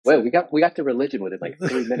Well, we got to religion within like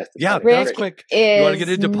 3 minutes. Yeah, Rick that's quick. You want to get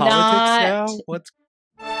into politics now?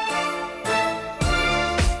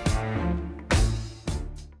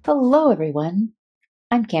 Hello, everyone.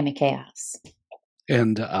 I'm Cami Kaos.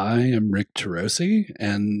 And I am Rick Turoczy,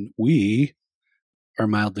 and we are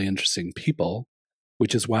mildly interesting people,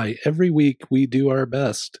 which is why every week we do our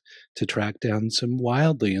best to track down some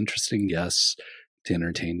wildly interesting guests to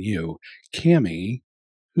entertain you. Cami,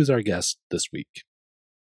 who's our guest this week?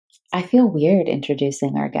 I feel weird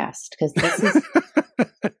introducing our guest because this is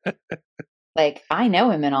like, I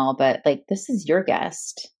know him and all, but like, this is your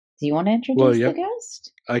guest. Do you want to introduce the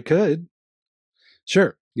guest? I could.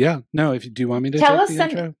 Sure. Yeah. No, do you want me to take the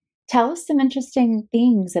intro? Tell us some interesting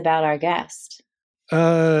things about our guest.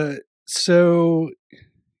 So,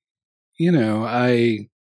 I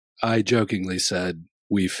jokingly said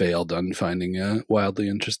we failed on finding a wildly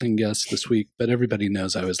interesting guest this week, but everybody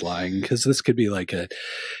knows I was lying because this could be like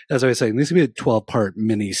as I was saying, this could be a 12-part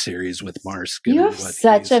mini series with Mars. You have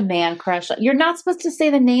such a man crush. You're not supposed to say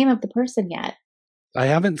the name of the person yet. I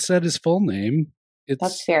haven't said his full name.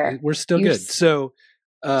 That's fair. We're still good. So,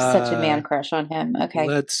 such a man crush on him. Okay.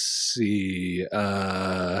 Let's see.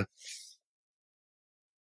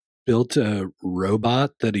 Built a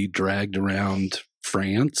robot that he dragged around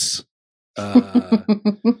France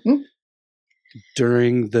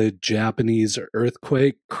during the Japanese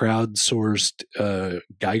earthquake. Crowdsourced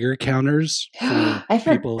Geiger counters for I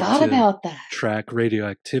people forgot about that. Track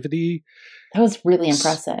radioactivity. That was really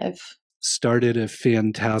impressive. Started a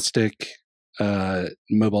fantastic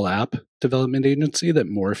mobile app development agency that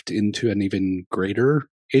morphed into an even greater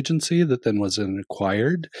agency that then was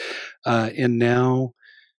acquired, and now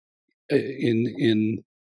in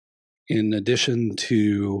addition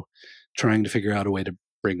to trying to figure out a way to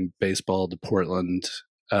bring baseball to Portland,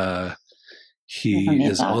 he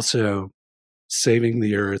is also saving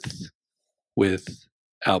the earth with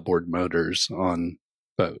outboard motors on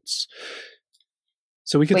boats.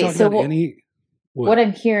 So we can talk about any. What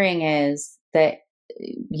I'm hearing is that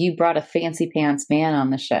you brought a fancy pants man on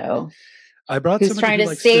the show. I brought who's trying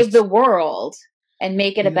to save the world and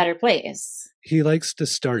make it a better place. He likes to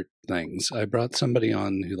start things. I brought somebody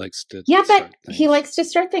on who likes to. Yeah, but he likes to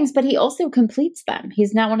start things, but he also completes them.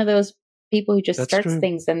 He's not one of those people who just starts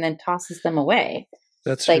things and then tosses them away.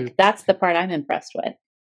 That's like true. That's the part I'm impressed with.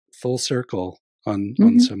 Full circle on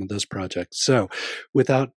some of those projects. So,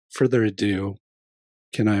 without further ado,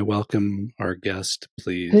 can I welcome our guest,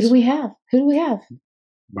 please? Who do we have?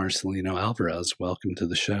 Marcelino Alvarez. Welcome to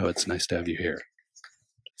the show. It's nice to have you here.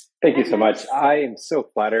 Thank you so much. I am so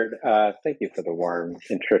flattered. Thank you for the warm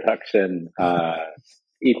introduction.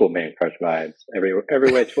 Equal man crush vibes every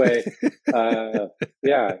which way.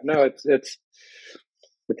 Yeah, no, it's an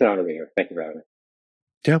honor to be here. Thank you for having me.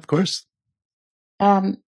 Yeah, of course.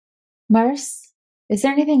 Mars, is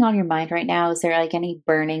there anything on your mind right now? Is there like any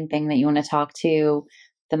burning thing that you want to talk to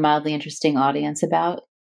the mildly interesting audience about?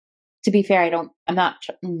 To be fair,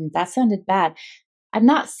 that sounded bad. I'm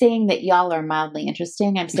not saying that y'all are mildly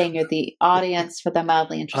interesting. I'm saying you're the audience for the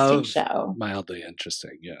mildly interesting show. Mildly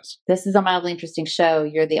interesting, yes. This is a mildly interesting show.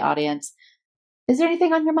 You're the audience. Is there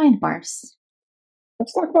anything on your mind, Mars?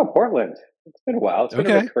 Let's talk about Portland. It's been a while. It's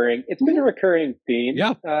been a recurring theme.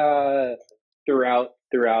 Yeah. Throughout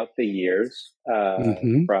the years,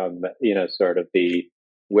 from sort of the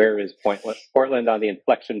where is Portland on the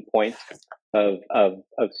inflection point of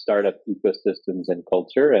startup ecosystems and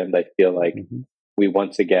culture, and I feel like we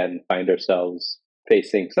once again find ourselves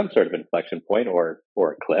facing some sort of inflection point or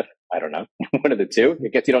a cliff. I don't know, one of the two. I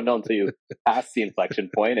guess you don't know until you pass the inflection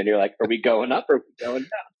point, and you're like, "Are we going up or are we going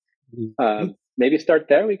down?" Maybe start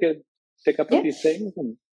there. We could pick up a few things.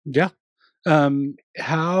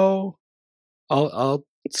 I'll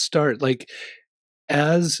start, like,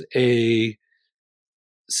 as a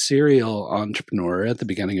serial entrepreneur at the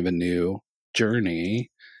beginning of a new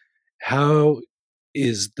journey. How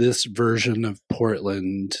is this version of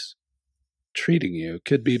Portland treating you?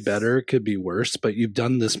 Could be better, could be worse, but you've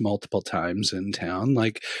done this multiple times in town.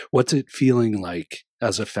 Like, what's it feeling like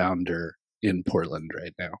as a founder in Portland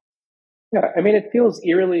right now? Yeah, I mean, it feels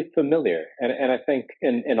eerily familiar, and I think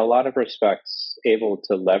in a lot of respects able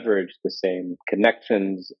to leverage the same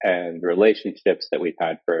connections and relationships that we've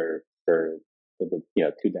had for the 2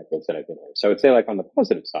 decades that I've been here. So I would say, like, on the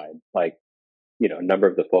positive side, like, a number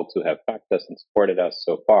of the folks who have backed us and supported us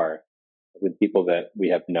so far have been people that we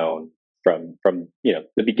have known from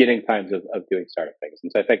the beginning times of doing startup things.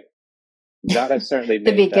 And so I think that has certainly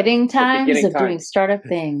the beginning times of doing startup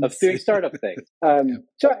things. So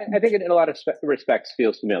I think it, in a lot of respects,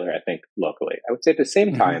 feels familiar, I think, locally. I would say at the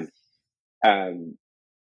same time,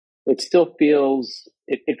 it still feels,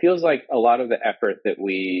 it feels like a lot of the effort that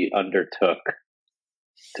we undertook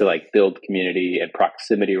to like build community and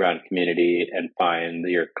proximity around community and find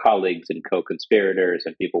your colleagues and co-conspirators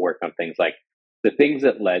and people work on things, like the things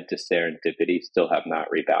that led to serendipity still have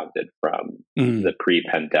not rebounded from the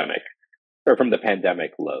pre-pandemic or from the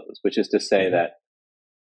pandemic lows, which is to say that,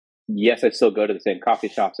 yes, I still go to the same coffee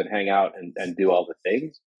shops and hang out and do all the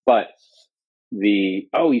things, but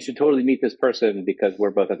you should totally meet this person because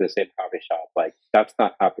we're both at the same coffee shop. Like, that's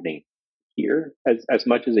not happening here as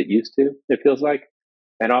much as it used to, it feels like.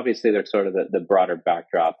 And obviously there's sort of the broader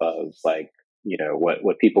backdrop of like,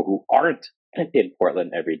 what people who aren't in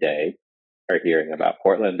Portland every day are hearing about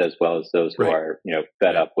Portland, as well as those who are,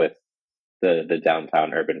 fed up with the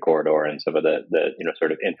downtown urban corridor and some of the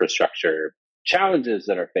sort of infrastructure challenges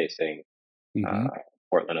that are facing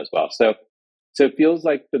Portland as well. So it feels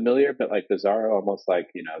like familiar, but like bizarro, almost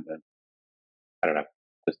like, I don't know.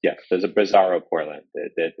 There's a bizarro Portland.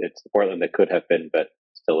 It's the Portland that could have been, but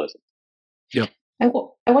still isn't. Yep. I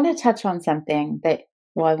want to touch on something that,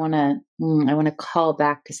 I want to call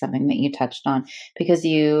back to something that you touched on, because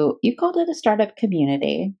you called it a startup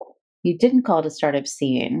community. You didn't call it a startup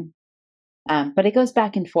scene. But it goes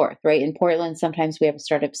back and forth, right? In Portland, sometimes we have a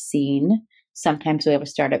startup scene. Sometimes we have a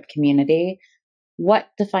startup community. What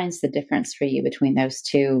defines the difference for you between those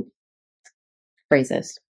two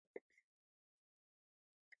phrases?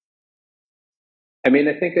 I mean,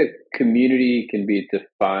 I think a community can be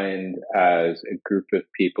defined as a group of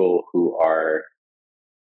people who are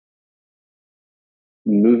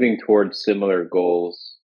moving towards similar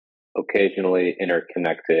goals, occasionally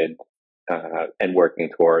interconnected, and working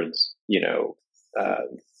towards,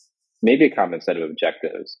 maybe a common set of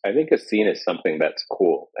objectives. I think a scene is something that's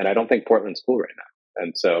cool, and I don't think Portland's cool right now.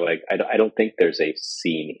 And so, like, I don't think there's a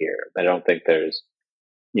scene here. I don't think there's,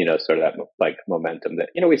 sort of that like momentum that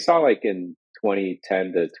we saw like in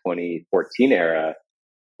 2010 to 2014 era,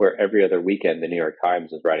 where every other weekend the New York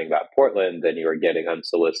Times was writing about Portland, and you were getting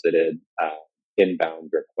unsolicited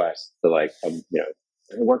inbound requests to like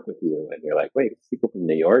work with you, and you're like, wait, people from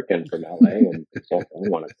New York and from LA and don't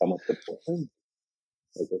want to come up to Portland?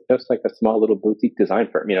 Like, it's just like a small little boutique design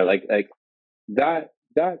firm, like that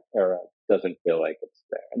era doesn't feel like it's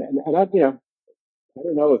there, and I, I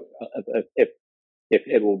don't know if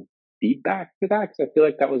it will be back to that, because I feel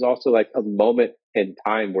like that was also like a moment in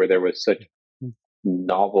time where there was such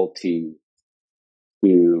novelty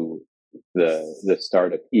to the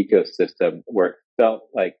startup ecosystem, where it felt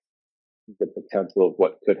like the potential of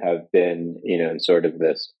what could have been, in sort of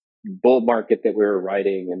this bull market that we were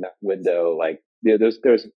riding in that window. Like, there's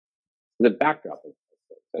the backdrop of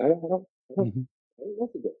this. And I don't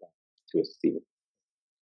want to get back to a scene.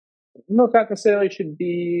 I don't know if that necessarily should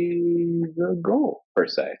be the goal per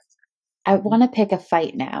se. I want to pick a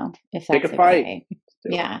fight now, if that's pick a fight. Okay.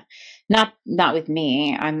 Yeah, not with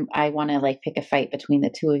me. I want to like pick a fight between the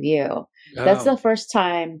two of you. Oh. That's the first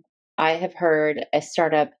time I have heard a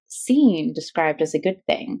startup scene described as a good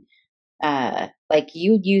thing. Like,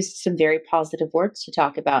 you used some very positive words to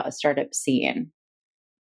talk about a startup scene.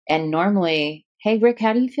 And normally, hey Rick,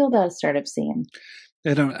 how do you feel about a startup scene?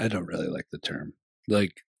 I don't really like the term.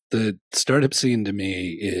 Like, the startup scene to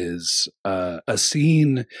me is a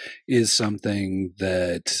scene is something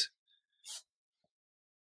that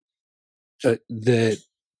that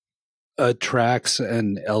attracts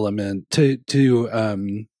an element to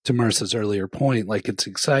Marcia's earlier point. Like, it's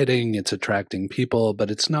exciting, it's attracting people,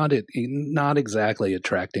 but it's not exactly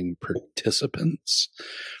attracting participants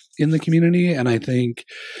in the community. And I think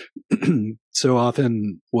so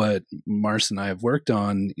often what Marcia and I have worked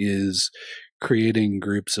on is creating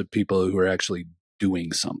groups of people who are actually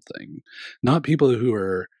doing something, not people who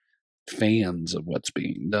are fans of what's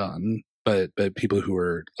being done, but people who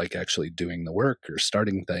are like actually doing the work or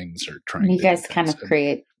starting things or trying. You guys kind of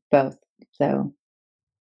create both, though.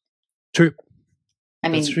 True. I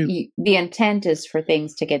mean, the intent is for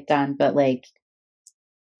things to get done, but like,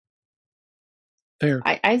 fair.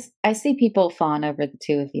 I see people fawn over the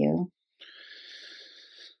two of you,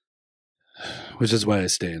 which is why I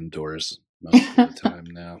stay indoors most of the time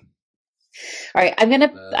now. All right, I'm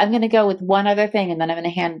gonna go with one other thing, and then I'm gonna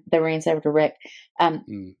hand the reins over to Rick.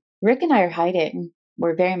 Rick and I are hiding.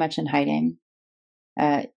 We're very much in hiding.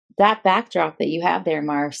 That backdrop that you have there,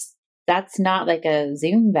 Mars, that's not like a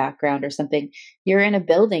Zoom background or something. You're in a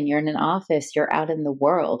building, you're in an office, you're out in the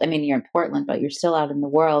world. I mean, you're in Portland, but you're still out in the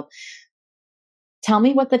world. Tell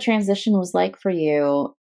me what the transition was like for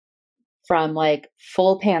you from like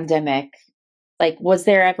full pandemic. Like, was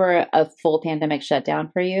there ever a full pandemic shutdown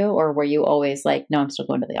for you, or were you always like, no, I'm still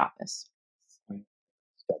going to the office?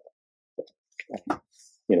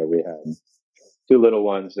 we had two little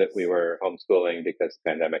ones that we were homeschooling because the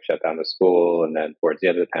pandemic shut down the school. And then towards the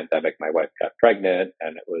end of the pandemic, my wife got pregnant,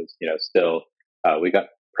 and it was, still, we got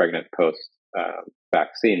pregnant post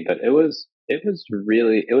vaccine, but it was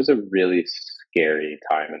a really scary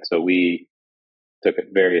time. And so we took it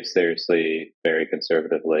very seriously, very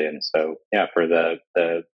conservatively. And so, yeah, for the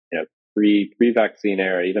pre-vaccine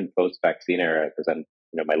era, even post-vaccine era, because then,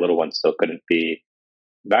 my little one still couldn't be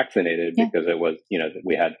vaccinated because it was,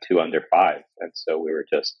 we had 2 under 5. And so we were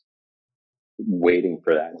just waiting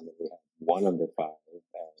for that. And then we had 1 under 5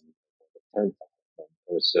 and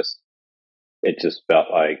it just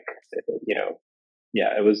felt like,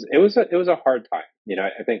 it was a hard time.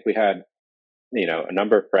 I think we had, a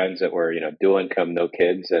number of friends that were, dual income, no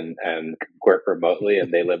kids, and work remotely,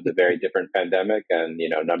 and they lived a very different pandemic. And,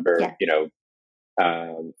 a number of,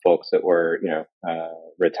 folks that were,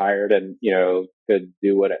 retired and, could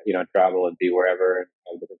do what, travel and be wherever and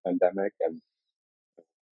have a different pandemic. And I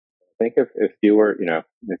think if you were,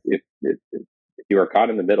 if you were caught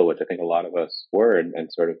in the middle, which I think a lot of us were,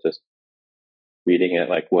 and sort of just reading it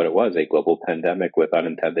like what it was, a global pandemic with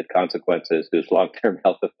unintended consequences whose long-term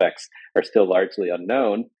health effects are still largely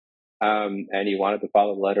unknown. And you wanted to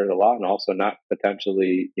follow the letter of the law and also not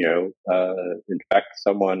potentially, infect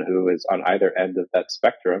someone who is on either end of that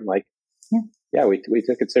spectrum. Like, we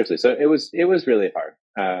took it seriously. So it was really hard.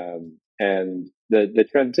 And the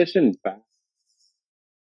transition back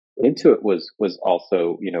into it was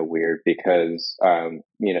also, weird because, in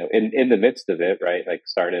the midst of it, right, like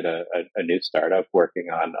started a new startup working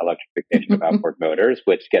on electrification of outboard motors,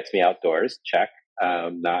 which gets me outdoors. Check.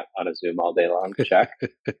 Not on a Zoom all day long. Check.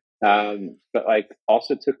 But like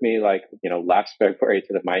also took me like, last February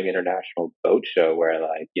to the Miami International Boat Show where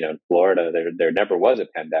like, in Florida, there never was a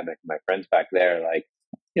pandemic. My friends back there, like,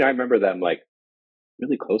 I remember them like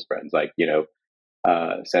really close friends, like,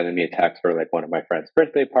 sending me a text for like one of my friends'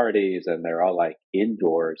 birthday parties, and they're all like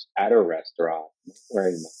indoors at a restaurant,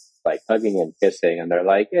 wearing like hugging and kissing, and they're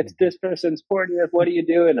like, "It's this person's 40th. What are you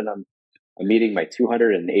doing?" And I'm eating my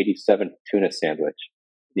 287th tuna sandwich,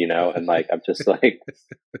 and like I'm just like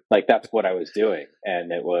that's what I was doing,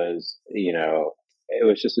 and it was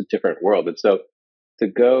just a different world, and so to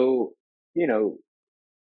go,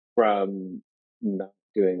 from not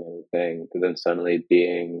doing anything to then suddenly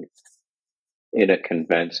being in a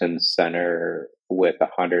convention center with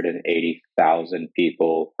 180,000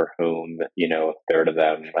 people for whom, a third of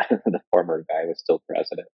them, the former guy was still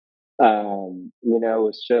president.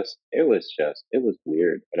 It was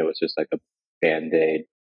weird, but it was just like a Band-Aid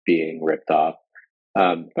being ripped off.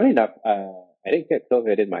 Funny enough, I didn't get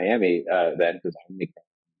COVID in Miami then because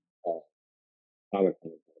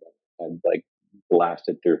Omicron had like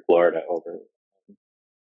blasted through Florida over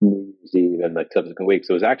New Year's Eve and like subsequent weeks.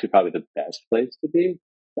 So it was actually probably the best place to be.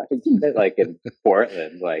 I think like in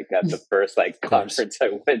Portland, like at the first like conference I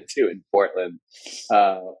went to in Portland,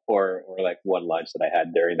 or like one lunch that I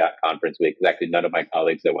had during that conference week. Because actually none of my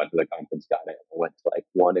colleagues that went to the conference got it. I went to like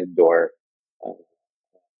one indoor,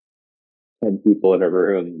 10 people in a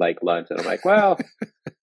room like lunch, and I'm like, well,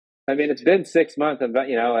 I mean, it's been 6 months, and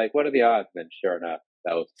like what are the odds? And sure enough,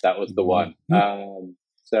 that was the one.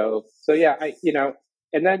 So yeah,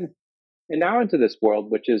 and now into this world,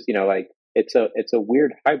 which is, like, it's a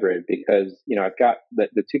weird hybrid because, I've got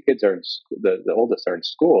the 2 kids are in the oldest are in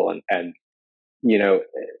school and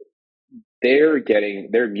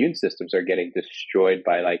their immune systems are getting destroyed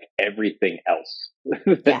by like everything else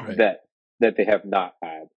that they have not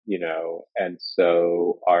had, and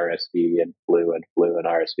so RSV and flu and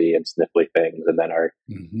RSV and sniffly things. And then our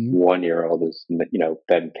 1-year-old is,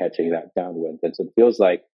 then catching that downwind. And so it feels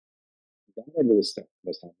like that must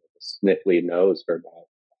have a sniffly nose for about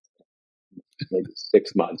maybe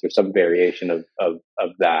 6 months or some variation of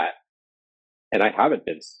that. And I haven't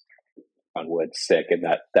been on wood sick in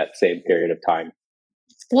that same period of time.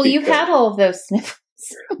 Well, you've had all of those sniffles.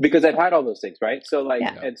 Because I've had all those things, right? So like,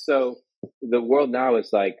 and so the world now is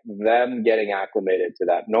like them getting acclimated to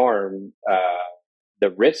that norm. The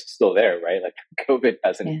risk's still there, right? Like COVID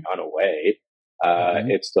hasn't gone away.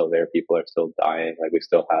 It's still there. People are still dying. Like we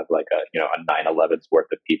still have like a 9/11's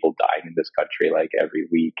worth of people dying in this country like every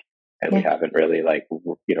week. And we haven't really like,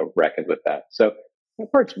 reckoned with that. So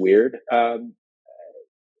that part's weird.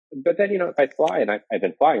 But then, if I fly, and I've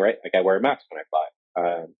been flying, right? Like I wear a mask when I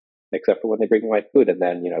fly, except for when they bring me my food, and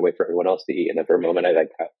then, I wait for everyone else to eat. And then for a moment, I like,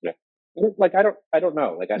 I don't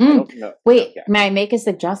know. Like, I don't know. Wait, may I make a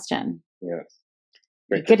suggestion? Yes.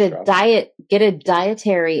 Get a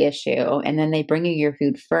dietary issue, and then they bring you your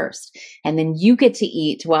food first, and then you get to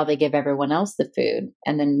eat while they give everyone else the food,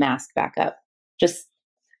 and then mask back up. Just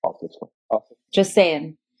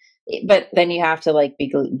saying. But then you have to like be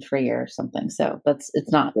gluten free or something. So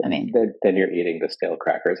it's not, I mean, then you're eating the stale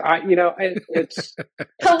crackers. It's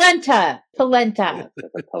polenta,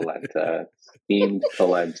 it's a polenta, steamed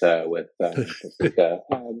polenta with paprika.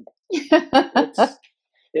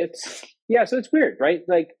 It's yeah, so it's weird, right?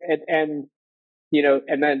 Like, and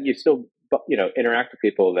and then you still interact with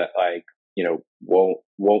people that like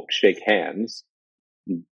won't shake hands,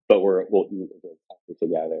 but we'll eat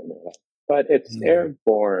together. But it's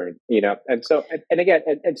airborne, and so and again,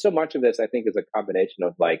 and so much of this I think is a combination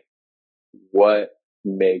of like what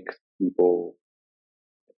makes people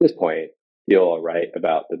at this point feel all right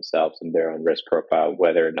about themselves and their own risk profile,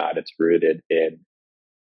 whether or not it's rooted in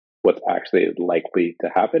what's actually likely to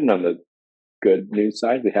happen. On the good news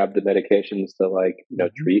side, we have the medications to like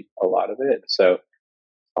treat a lot of it. So as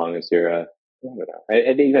long as you're I don't know,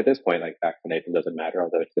 and even at this point, like vaccination doesn't matter,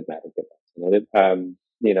 although it should matter to get vaccinated.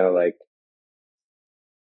 Like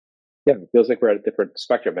yeah, it feels like we're at a different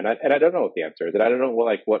spectrum, and I don't know what the answer is, and I don't know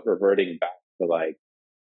what reverting back to like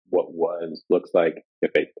what was looks like if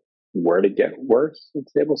it were to get worse in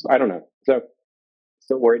stable. I don't know. So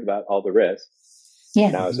still worried about all the risks. Yeah.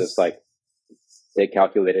 Now it's just like they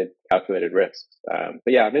calculated risks. But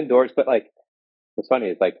yeah, I'm indoors. But like, what's funny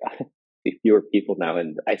is like I see fewer people now,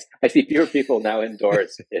 and I see fewer people now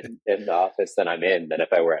indoors in the office than I'm in than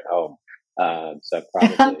if I were at home. So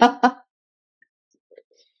probably.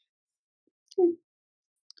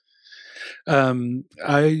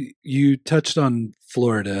 You touched on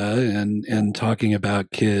Florida and talking about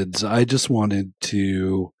kids. I just wanted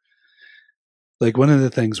to, like, one of the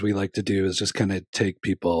things we like to do is just kind of take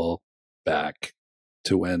people back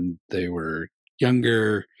to when they were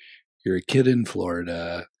younger. You're a kid in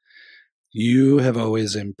Florida. You have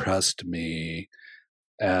always impressed me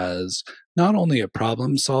as not only a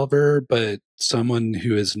problem solver, but someone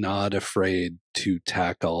who is not afraid to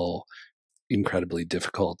tackle incredibly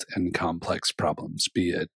difficult and complex problems, be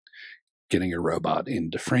it getting a robot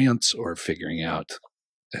into France or figuring out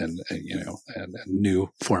a new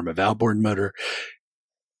form of outboard motor.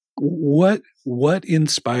 What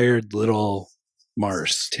inspired little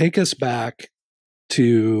Mars? Take us back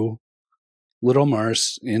to little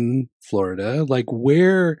Mars in Florida. Like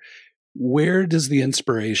where does the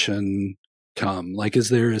inspiration come? Like, is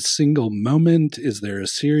there a single moment? Is there a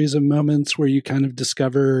series of moments where you kind of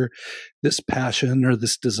discover this passion or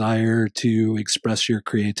this desire to express your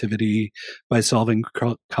creativity by solving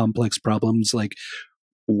complex problems? Like,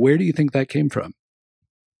 where do you think that came from?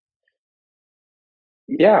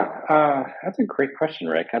 Yeah, that's a great question,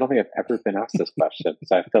 Rick. I don't think I've ever been asked this question.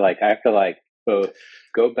 So I feel like both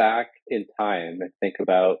go back in time and think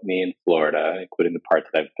about me in Florida, including the parts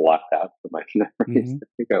that I've blocked out from my memories to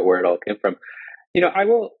figure out where it all came from. I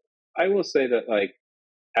will say that like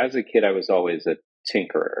as a kid, I was always a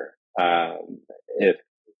tinkerer. If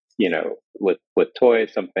with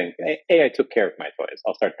toys, something. I took care of my toys.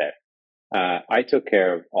 I'll start there. I took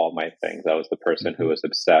care of all my things. I was the person who was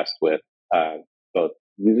obsessed with both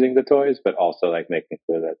using the toys, but also like making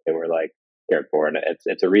sure that they were like cared for. And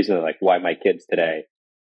it's a reason like why my kids today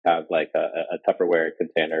have like a Tupperware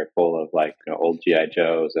container full of like old GI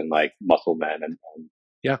Joes and like muscle men and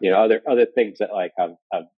other things that like have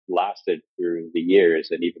lasted through the years.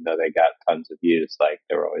 And even though they got tons of use, like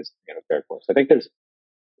they were always cared for. So I think there's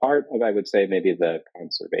part of, I would say, maybe the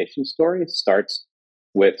conservation story starts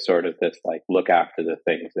with sort of this like look after the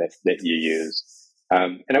things that you use.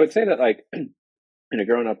 And I would say that like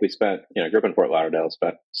growing up, we spent grew up in Fort Lauderdale,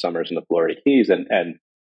 spent summers in the Florida Keys, and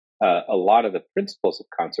a lot of the principles of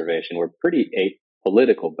conservation were pretty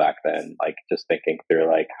apolitical back then. Like just thinking through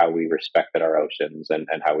like how we respected our oceans and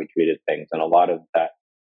how we treated things, and a lot of that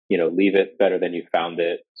leave it better than you found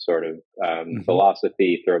it sort of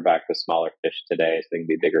philosophy. Throw back the smaller fish today, so they can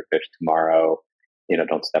be bigger fish tomorrow.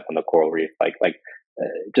 Don't step on the coral reef.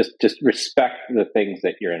 Just respect the things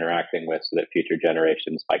that you're interacting with, so that future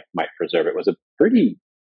generations might preserve it. Was a pretty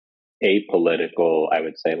apolitical, I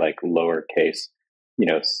would say, like lowercase,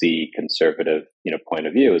 C conservative, point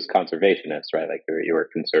of view as conservationist, right? Like you were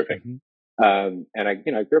conserving. And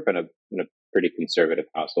I grew up in a pretty conservative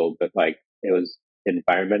household, but like it was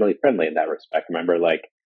environmentally friendly in that respect. I remember like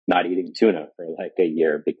not eating tuna for like a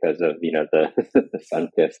year because of the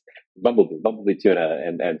sun-kissed bumblebee tuna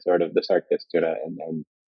and sort of the shark-kissed tuna and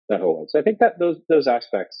that whole one. So I think that those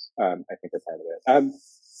aspects I think are part of it.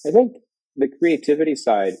 I think the creativity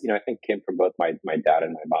side, I think came from both my dad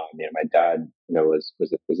and my mom. My dad was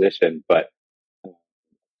a physician, but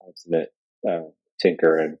consummate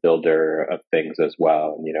tinker and builder of things as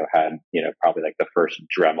well, and had probably like the first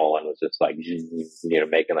Dremel and was just like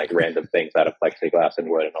making like random things out of plexiglass and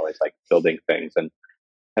wood and always like building things. And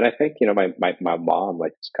And I think, my mom,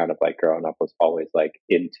 like, just kind of like growing up was always like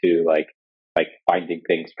into like finding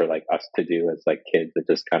things for like us to do as like kids, and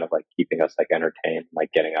just kind of like keeping us like entertained,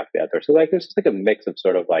 like getting out the outdoors. So like there's just like a mix of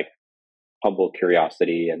sort of like humble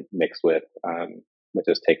curiosity and mixed with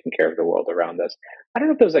just taking care of the world around us. I don't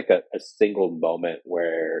know if there's like a single moment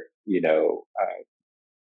where,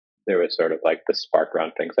 there was sort of like the spark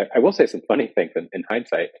around things. I will say some funny things in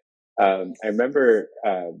hindsight. I remember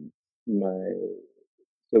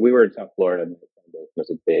so we were in South Florida, and there was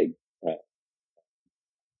a big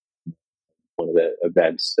one of the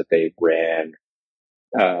events that they ran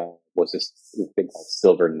was this thing called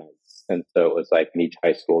Silver Nights. And so it was like in each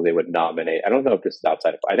high school, they would nominate, I don't know if this is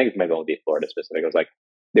outside of, I think it might only be Florida specific. It was like,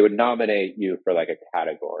 they would nominate you for like a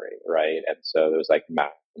category, right? And so there was like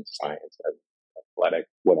math and science and athletic,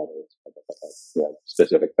 whatever,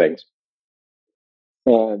 specific things.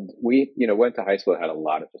 And we, went to high school and had a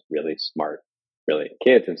lot of just really smart, brilliant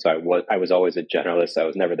kids. And so I was always a generalist. I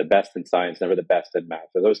was never the best in science, never the best in math.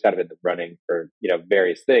 So I was kind of in the running for,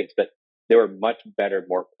 various things, but there were much better,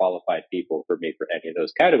 more qualified people for me for any of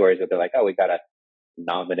those categories. But they're like, oh, we got to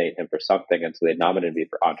nominate him for something. And so they nominated me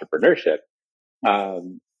for entrepreneurship,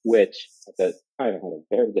 which at the time I had a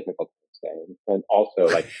very difficult time saying. And also,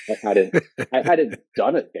 like, I hadn't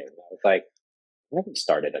done a thing. I was like, I haven't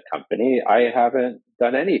started a company. I haven't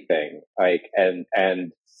done anything. Like, and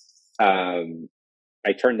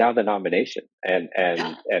I turned down the nomination, and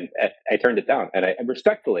I turned it down. And I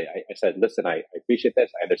respectfully, I said, listen, I appreciate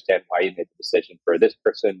this. I understand why you made the decision for this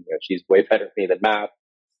person. She's way better at me than math.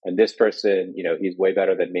 And this person, he's way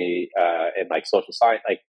better than me in like social science,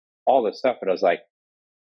 like all this stuff. And I was like,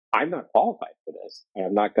 I'm not qualified for this.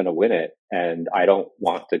 I'm not going to win it. And I don't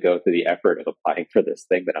want to go through the effort of applying for this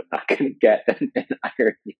thing that I'm not going to get. And I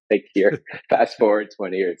heard, like, here, fast forward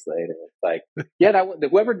 20 years later, it's like, yeah,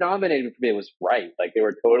 whoever nominated for me was right. Like, they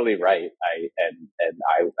were totally right. I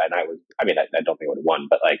don't think I would have won,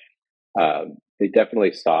 but like, they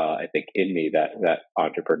definitely saw, I think, in me that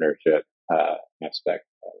entrepreneurship aspect.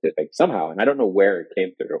 I think somehow, and I don't know where it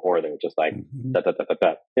came through, or they were just like,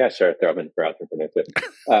 yeah, sure, throw them in for entrepreneurship.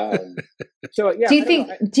 So yeah. Do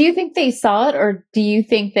you think they saw it, or do you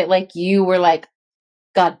think that like you were like,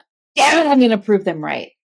 God damn it, I'm going to prove them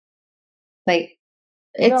right? Like,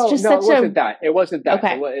 it's it wasn't that. It wasn't that.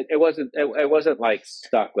 Okay. It wasn't like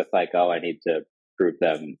stuck with like, oh, I need to prove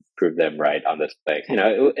them right on this thing.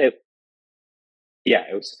 It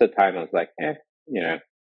was just a time I was like,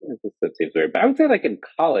 that seems weird. But I would say like in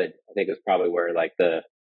college, I think is probably where like the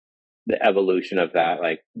evolution of that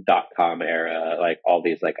like .com era, like all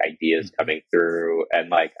these like ideas coming through. And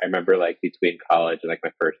like, I remember like between college and like my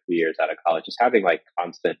first few years out of college, just having like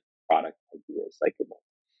constant product ideas, like,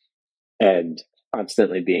 and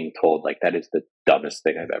constantly being told like, that is the dumbest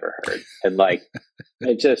thing I've ever heard. And like,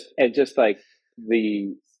 and just like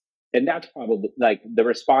and that's probably like the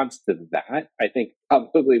response to that, I think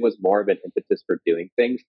probably was more of an impetus for doing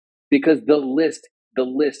things, because the list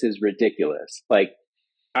is ridiculous. Like,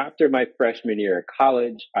 after my freshman year of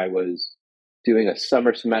college, I was doing a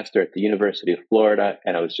summer semester at the University of Florida,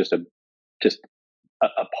 and I was just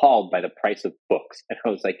appalled by the price of books. And I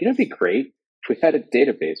was like, it'd be great if we had a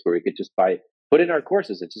database where we could just put in our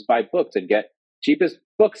courses and just buy books and get cheapest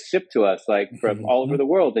books shipped to us, like from all over the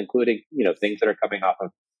world, including, things that are coming off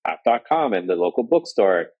of app.com and the local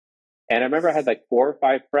bookstore. And I remember I had like 4 or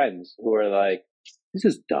 5 friends who were like, this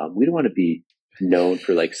is dumb. We don't want to be known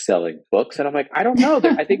for like selling books. And I'm like, I don't know.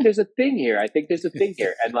 I think there's a thing here.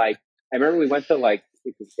 And like, I remember we went to like,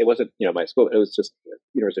 it wasn't, my school, it was just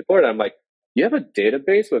University of Florida. I'm like, you have a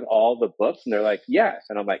database with all the books? And they're like, yes.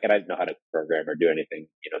 And I'm like, and I didn't know how to program or do anything,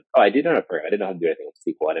 I didn't know how to program. I didn't know how to do anything with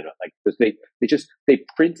SQL. I didn't know, like, because they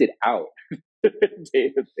printed out a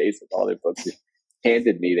database of all their books.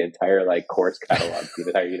 Handed me the entire like course catalog for the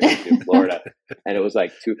entire University of Florida, and it was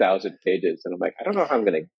like 2,000 pages. And I'm like, I don't know what I'm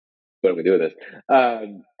gonna do with this.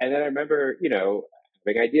 And then I remember,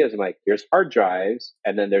 having ideas. I'm like, here's hard drives,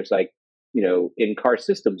 and then there's like, in-car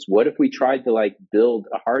systems. What if we tried to like build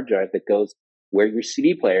a hard drive that goes where your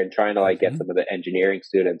CD player, and trying to like get some of the engineering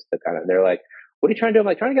students to kind of, they're like, what are you trying to do? I'm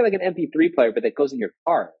like, trying to get like an MP3 player, but that goes in your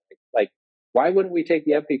car. Like, why wouldn't we take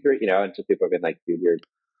the MP3? And just people have been like, dude, you're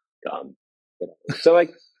dumb. So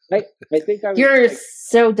like, I think you're like,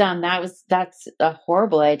 so dumb. That's a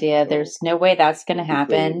horrible idea. There's no way that's going to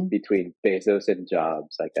happen. Between Bezos and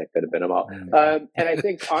Jobs, like that could have been them all. And I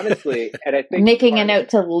think honestly, making a note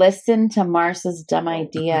to listen to Mars's dumb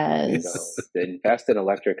ideas. Invest in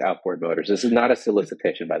electric outboard motors. This is not a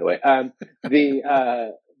solicitation, by the way. I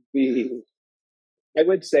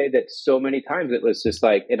would say that so many times it was just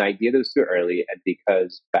like an idea that was too early, and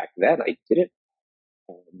because back then I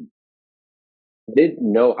I didn't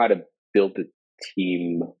know how to build a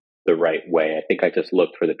team the right way. I think I just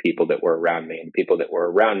looked for the people that were around me, and the people that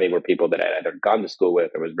were around me were people that I had either gone to school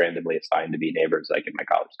with or was randomly assigned to be neighbors, like in my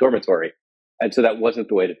college dormitory. And so that wasn't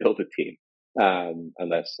the way to build a team,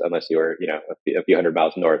 unless you were, a few hundred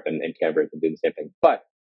miles north in Canberra to do the same thing. But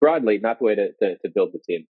broadly, not the way to build the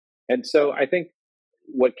team. And so I think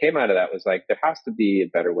what came out of that was like, there has to be a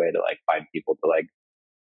better way to like find people to like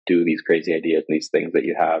do these crazy ideas and these things that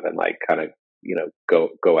you have, and like kind of,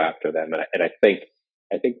 go after them. And I think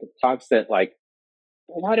the constant like,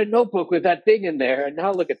 I had a notebook with that thing in there, and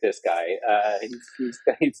now look at this guy.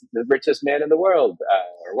 He's the richest man in the world,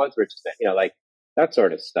 or was richest man. Like that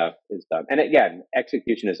sort of stuff is dumb. And again,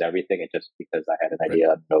 execution is everything. And just because I had an idea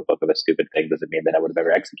on a notebook of a stupid thing doesn't mean that I would have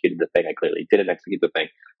ever executed the thing. I clearly didn't execute the thing,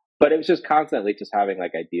 but it was just constantly just having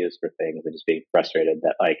like ideas for things and just being frustrated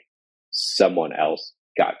that like someone else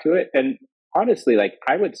got to it. And honestly, like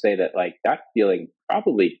I would say that like that feeling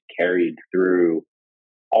probably carried through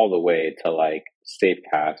all the way to like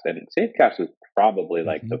Safecast. And Safecast was probably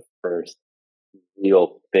like the first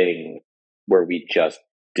real thing where we just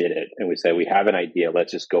did it. And we said, we have an idea,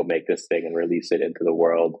 let's just go make this thing and release it into the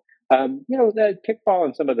world. The Kickball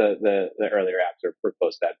and some of the earlier apps were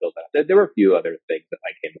close to that build up. There were a few other things that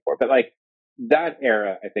I came before, but like that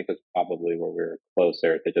era, I think was probably where we were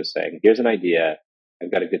closer to just saying, here's an idea.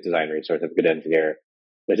 I've got a good design resource, I have a good engineer.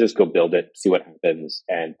 Let's just go build it, see what happens,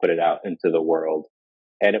 and put it out into the world.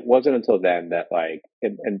 And it wasn't until then that like,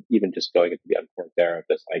 and even just going into the unforked era of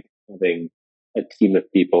this, like having a team of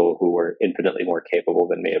people who were infinitely more capable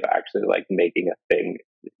than me of actually like making a thing,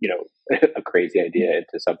 a crazy idea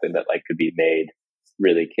into something that like could be made,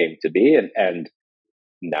 really came to be. And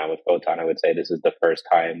now with Photon, I would say this is the first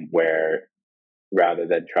time where rather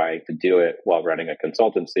than trying to do it while running a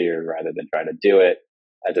consultancy, or rather than trying to do it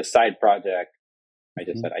as a side project, I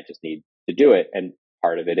just said, I just need to do it. And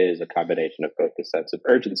part of it is a combination of both the sense of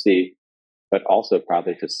urgency, but also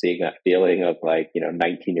probably just seeing that feeling of like,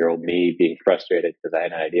 19-year-old me being frustrated because I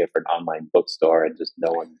had an idea for an online bookstore and just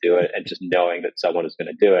no one to do it, and just knowing that someone is going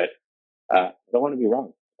to do it. I don't want to be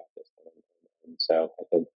wrong about this. And so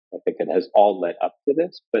I think it has all led up to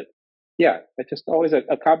this, but yeah, it's just always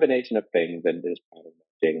a combination of things, and just kind of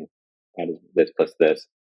matching kind of this plus this,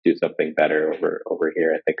 do something better over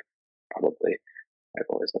here. I think probably I've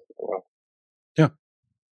always looked at the world. Yeah.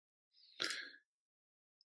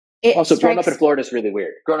 Also, growing up in Florida is really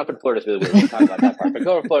weird. We'll talk about that part. But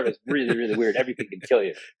growing up in Florida is really, really weird. Everything can kill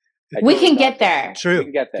you. We can get there. True. We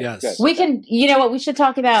can get there. Yes. Good. We can, you know what we should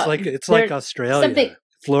talk about? It's like Australia.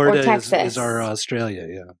 Florida is our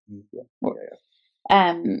Australia.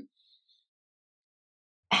 Yeah.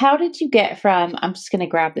 How did you get from, I'm just going to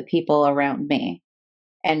grab the people around me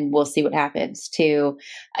and we'll see what happens, to,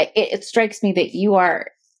 it strikes me that you are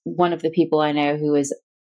one of the people I know who is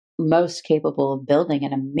most capable of building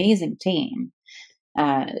an amazing team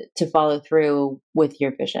to follow through with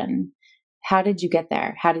your vision. How did you get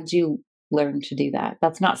there? How did you learn to do that?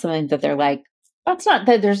 That's not something that they're like, that's not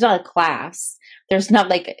that there's not a class. There's not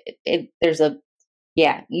like,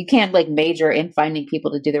 you can't like major in finding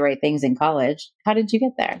people to do the right things in college. How did you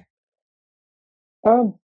get there?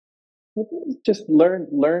 Just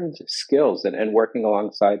learned skills and working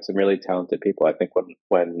alongside some really talented people. I think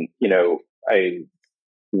when I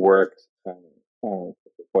worked for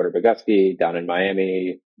Porter Bogusky down in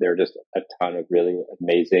Miami, there were just a ton of really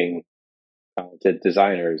amazing talented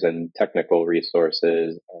designers and technical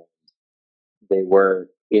resources. And they were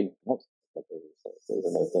in-house technical resources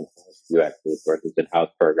and in-house UX resources,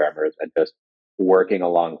 in-house programmers, and just working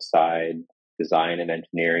alongside design and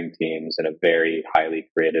engineering teams in a very highly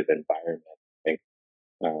creative environment. I think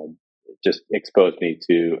it just exposed me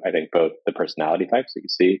to, I think, both the personality types that you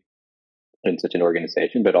see in such an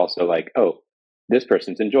organization, but also like, oh, this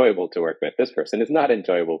person's enjoyable to work with. This person is not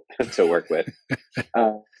enjoyable to work with.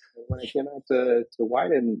 When I came out to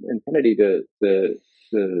White and Kennedy to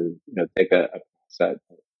take a pass at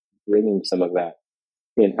bringing some of that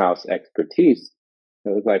in-house expertise, it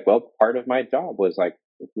was like, well, part of my job was like,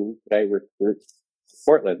 who could I recruit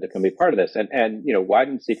Portland to come be part of this? And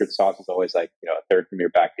Wyden's secret sauce is always like, a third from your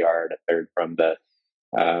backyard, a third from the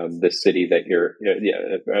city that you're,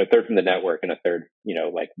 a third from the network, and a third,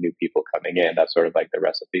 like new people coming in. That's sort of like the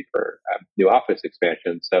recipe for new office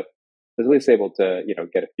expansion. So I was at least able to,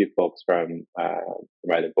 get a few folks from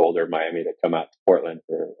either Boulder or Miami to come out to Portland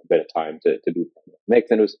for a bit of time to be part of the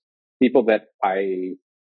mix. And it was people that I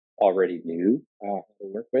already knew how to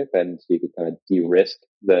work with, and so you could kind of de-risk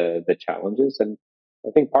the challenges. And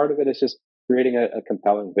I think part of it is just creating a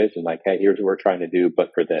compelling vision, like, hey, here's what we're trying to do,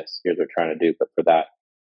 but for this. Here's what we're trying to do, but for that.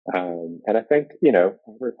 And I think,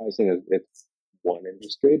 advertising it's one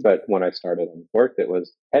industry, but when I started and worked, it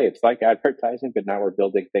was, hey, it's like advertising, but now we're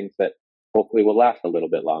building things that hopefully will last a little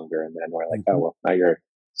bit longer. And then we're like, oh, well, now you're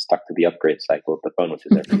stuck to the upgrade cycle of the phone, which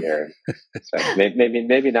is every year. So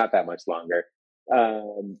maybe not that much longer.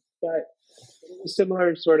 But a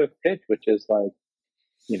similar sort of pitch, which is like,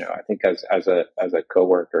 I think as a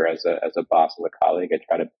coworker, as a boss, as a colleague, I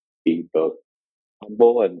try to be both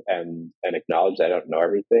humble and acknowledge that I don't know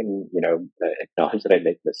everything, acknowledge that I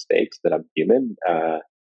make mistakes, that I'm human,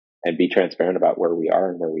 and be transparent about where we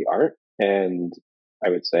are and where we aren't. And I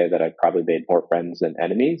would say that I've probably made more friends than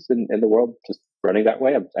enemies in the world just running that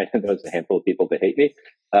way. I know there's a handful of people that hate me.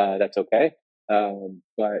 That's okay.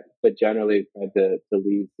 But generally to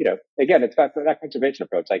leave, again, it's that conservation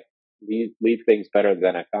approach, like leave things better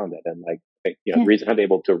than I found it. And like, the reason I'm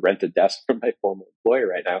able to rent a desk from my former employer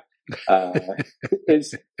right now,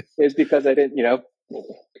 is because I didn't,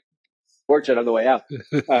 fortune on the way out.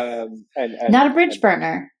 And not a bridge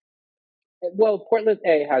burner. Well, Portland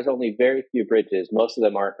A has only very few bridges. Most of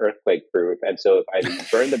them aren't earthquake proof. And so if I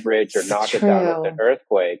burn the bridge or knock it down with an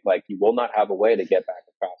earthquake, like you will not have a way to get back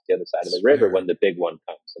across the other side of the river when the big one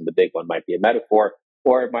comes. And the big one might be a metaphor,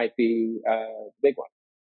 or it might be a big one.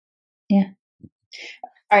 Yeah.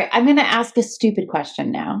 All right. I'm going to ask a stupid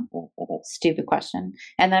question now. Stupid question.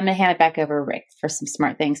 And then I'm going to hand it back over to Rick for some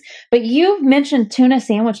smart things. But you've mentioned tuna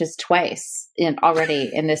sandwiches twice already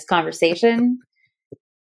in this conversation.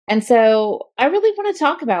 And so I really want to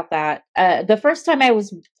talk about that. The first time I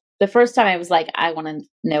was like, I want to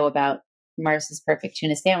know about Marc's perfect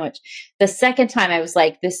tuna sandwich. The second time I was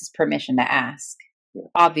like, this is permission to ask.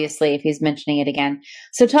 Obviously, if he's mentioning it again.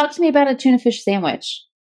 So talk to me about a tuna fish sandwich.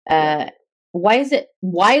 Why is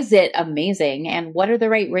it amazing? And what are the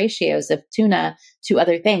right ratios of tuna to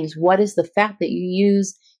other things? What is the fat that you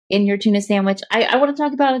use in your tuna sandwich? I want to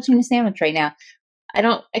talk about a tuna sandwich right now.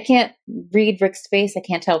 I can't read Rick's face. I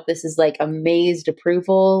can't tell if this is like amazed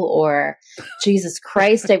approval or Jesus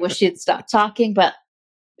Christ, I wish you'd stop talking, but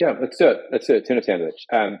yeah, let's do it. Let's do a tuna sandwich.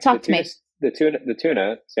 Talk to me. The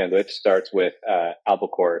tuna sandwich starts with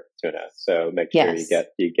albacore tuna. So make sure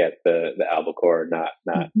you get the albacore, not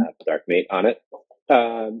the dark meat on it.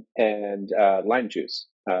 And lime juice.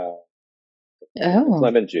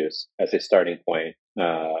 Lemon juice as a starting point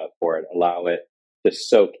for it. Allow it to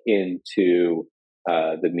soak into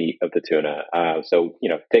the meat of the tuna. So,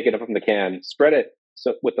 take it up from the can, spread it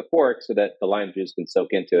with the fork so that the lime juice can soak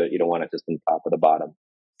into it. You don't want it just on top or the bottom.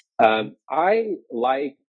 I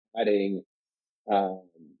like adding,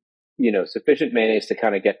 sufficient mayonnaise to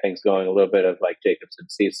kind of get things going, a little bit of like Jacobson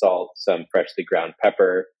sea salt, some freshly ground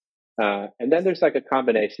pepper. And then there's like a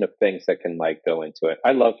combination of things that can like go into it.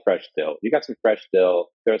 I love fresh dill. You got some fresh dill,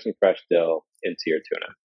 throw some fresh dill into your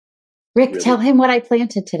tuna. Rick, really, tell him what I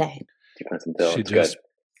planted today. Some dill. It's good.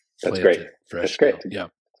 That's great. Fresh dill. Yeah.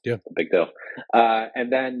 Yeah. Big dill.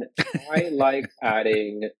 And then I like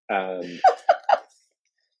adding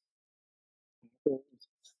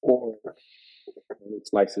or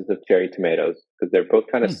slices of cherry tomatoes, because they're both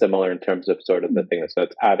kind of similar in terms of sort of the thing. So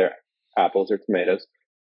it's either apples or tomatoes.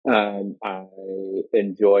 I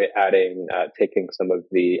enjoy adding, taking some of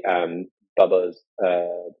the Bubba's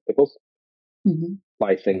pickles,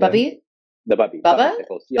 slicing Bubby? The Bubby. Bubba?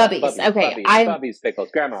 Pickles. Yeah, Bubbies. Okay. Bubby's pickles.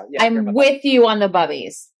 Grandma. Yeah, I'm Grandma with you on the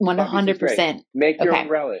Bubbies. 100%. Make your own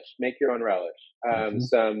relish. Make your own relish.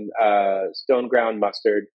 Some stone ground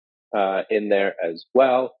mustard in there as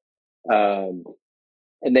well.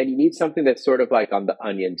 And then you need something that's sort of like on the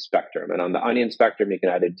onion spectrum. And on the onion spectrum, you can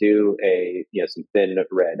either do some thin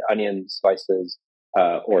red onion slices,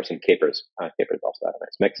 or some capers. Capers also have a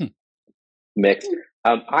nice mix.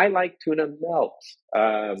 I like tuna melt.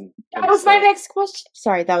 That was my next question.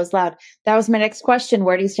 Sorry, that was loud. That was my next question.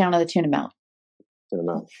 Where do you stand on the tuna melt? Tuna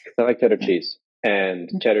melt. I like cheddar cheese. And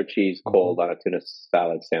cheddar cheese cold on a tuna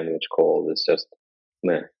salad sandwich cold is just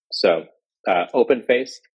meh. So open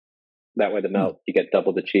faced. That way the melt, you get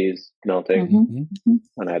double the cheese melting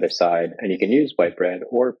on either side. And you can use white bread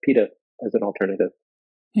or pita as an alternative.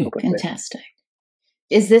 Fantastic.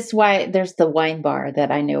 Is this why there's the wine bar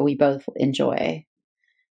that I know we both enjoy?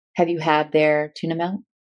 Have you had their tuna melt?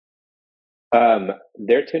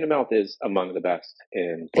 Their tuna melt is among the best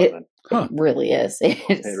in Portland. It really is. It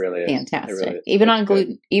really is fantastic. It really is.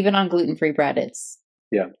 Even on gluten-free bread, it's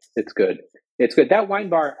good. It's good. That wine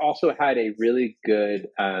bar also had a really good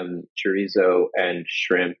chorizo and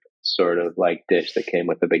shrimp sort of like dish that came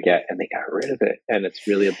with the baguette, and they got rid of it. And it's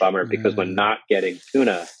really a bummer because when not getting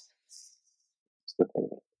tuna, it's the thing.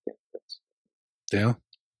 Yeah.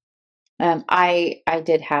 I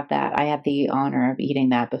did have that. I had the honor of eating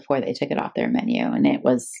that before they took it off their menu, and it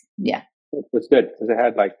was It was good because it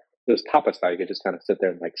had like those tapas style. You could just kind of sit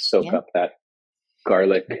there and like soak up that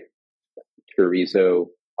garlic, chorizo,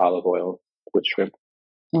 olive oil with shrimp.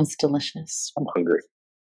 It was delicious. I'm hungry.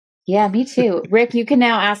 Yeah, me too. Rick, you can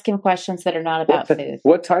now ask him questions that are not about food.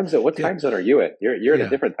 What time zone? What time zone are you in? You're in a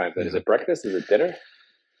different time zone. Is it breakfast? Is it dinner?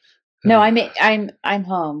 No, I'm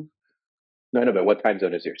home. No, but what time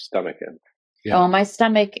zone is your stomach in? Yeah. Oh, my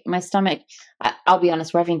stomach. I'll be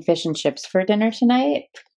honest. We're having fish and chips for dinner tonight.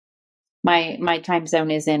 My time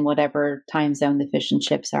zone is in whatever time zone the fish and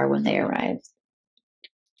chips are when they arrive.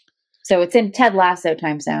 So it's in Ted Lasso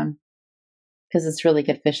time zone because it's really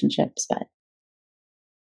good fish and chips. But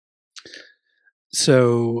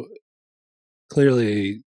so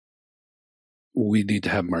clearly, we need to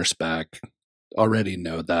have Mars back. Already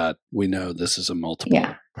know that. We know this is a multiple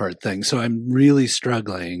part thing. So I'm really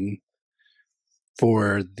struggling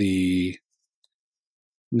for the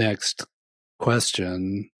next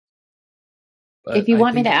question. If you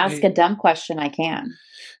want me to ask a dumb question, I can.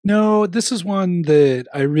 No, this is one that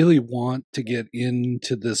I really want to get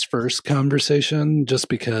into this first conversation just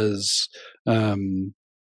because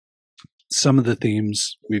some of the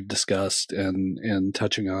themes we've discussed and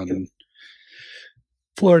touching on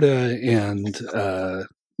Florida and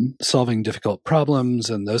solving difficult problems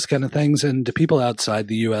and those kind of things. And to people outside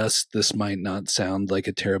the U.S., this might not sound like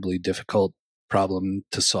a terribly difficult problem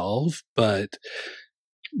to solve, but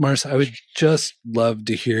Mars, I would just love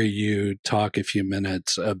to hear you talk a few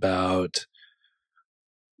minutes about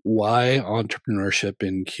why entrepreneurship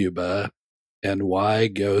in Cuba and why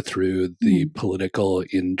go through the political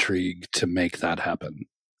intrigue to make that happen.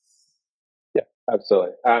 Yeah,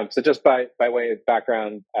 absolutely. So just by way of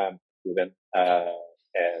background, Cuban,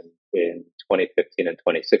 and in 2015 and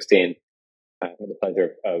 2016, I had the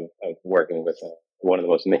pleasure of working with one of the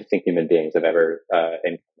most amazing human beings I've ever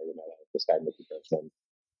encountered in my life, this guy, Mickey Person.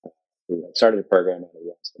 We started a program at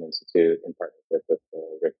the Aspen Institute in partnership with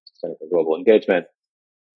the Rick Center for Global Engagement,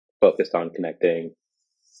 focused on connecting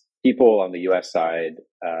people on the U.S. side,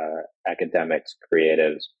 academics,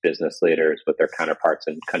 creatives, business leaders with their counterparts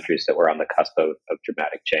in countries that were on the cusp of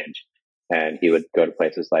dramatic change. And he would go to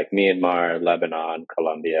places like Myanmar, Lebanon,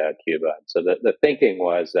 Colombia, Cuba. So the thinking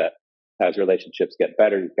was that as relationships get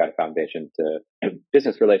better, you've got a foundation to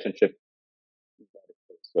business relationships.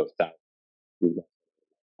 So south,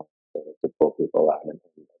 to pull people out. And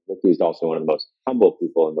Ricky's also one of the most humble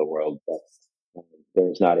people in the world, but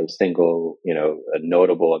there's not a single, a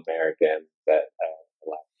notable American that the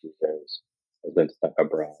last few years has been stuck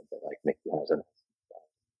abroad that like Mickey hasn't,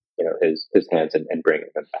 his hands in bringing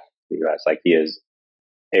them back to the U.S. Like he is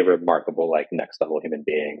a remarkable, like next level human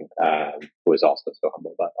being who is also so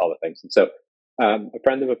humble about all the things. And so a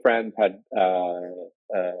friend of a friend had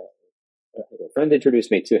a friend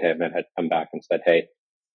introduced me to him and had come back and said, "Hey,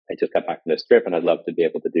 I just got back from this trip and I'd love to be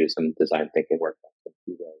able to do some design thinking work. If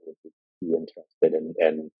you would be interested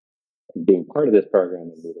in being part of this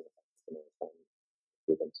program and meeting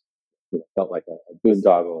students." Felt like a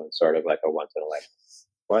boondoggle and sort of like a once in a lifetime.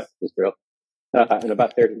 What is real? And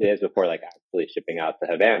about 30 days before like actually shipping out to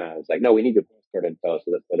Havana, I was like, "No, we need your passport info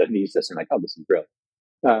so that for the visa." And like, "Oh, this is real."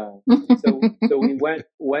 So we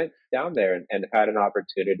went down there and had an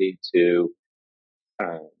opportunity to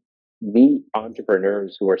meet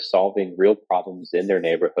entrepreneurs who are solving real problems in their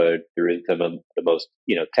neighborhood through the most,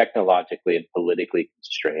 technologically and politically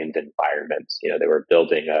constrained environments. They were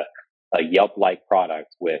building a Yelp-like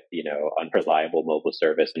product with, unreliable mobile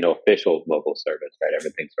service, no official mobile service, right?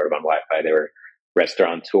 Everything's sort of on Wi-Fi. They were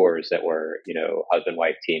restaurateurs that were,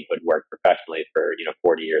 husband-wife team who had worked professionally for,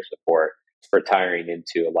 40 years before retiring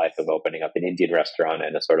into a life of opening up an Indian restaurant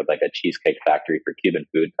and a sort of like a cheesecake factory for Cuban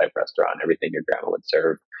food type restaurant, everything your grandma would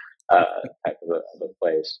serve. Type of a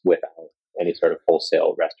place without any sort of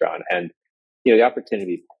wholesale restaurant. And, the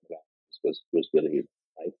opportunity was really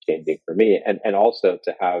life changing for me. And also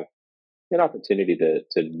to have an opportunity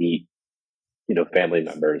to meet, family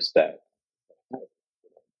members that,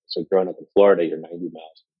 so growing up in Florida, you're 90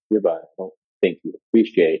 miles from Cuba. I don't think you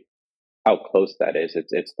appreciate how close that is.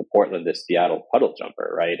 It's the Portland to Seattle puddle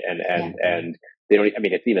jumper, right? And they don't,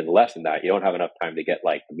 it's even less than that. You don't have enough time to get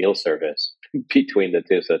like the meal service between the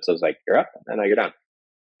two. So it's like, you're up and then you're down.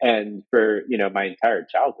 And for, my entire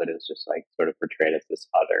childhood is just like sort of portrayed as this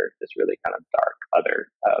really kind of dark other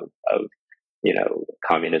of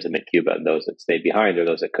communism in Cuba and those that stayed behind or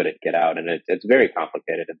those that couldn't get out. And it's very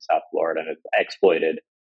complicated in South Florida and it's exploited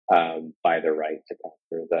by the right to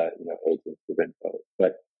capture the, aging Cuban vote.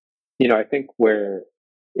 But, I think and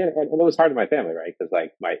it was hard in my family, right? Because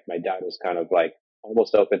like my dad was kind of like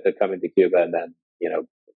almost open to coming to Cuba, and then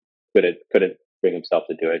couldn't bring himself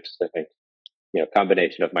to do it. Just I think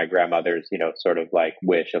combination of my grandmother's sort of like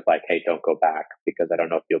wish of like, hey, don't go back because I don't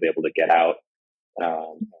know if you'll be able to get out.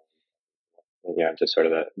 Just sort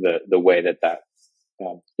of the way that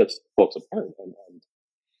splits folks apart. And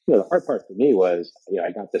the hard part for me was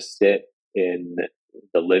I got to sit in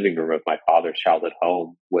the living room of my father's childhood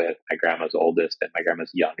home with my grandma's oldest and my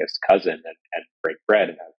grandma's youngest cousin and break bread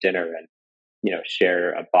and have dinner and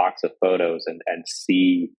share a box of photos and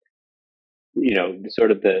see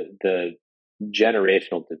sort of the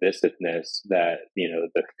generational divisiveness that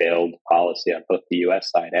the failed policy on both the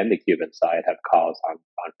U.S. side and the Cuban side have caused on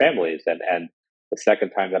families. And the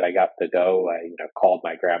second time that I got to go, I called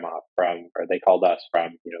my grandma or they called us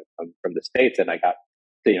from the States, and I got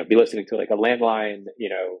to be listening to like a landline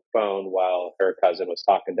phone while her cousin was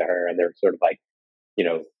talking to her, and they're sort of like,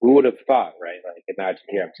 who would have thought, right? Like, imagine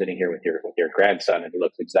here, I'm sitting here with your grandson, and he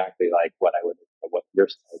looks exactly like what your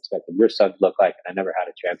son expected your son to look like. And I never had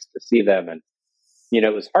a chance to see them. And,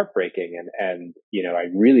 it was heartbreaking. And, I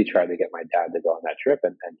really tried to get my dad to go on that trip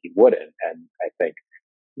and he wouldn't. And I think,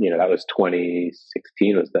 that was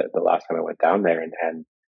 2016 was the last time I went down there. And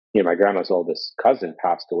my grandma's oldest cousin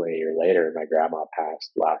passed away a year later, and my grandma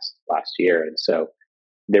passed last year. And so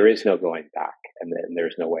there is no going back, and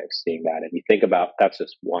there's no way of seeing that. And you think about that's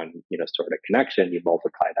just one, sort of connection. You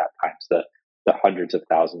multiply that times the hundreds of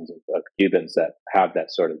thousands of Cubans that have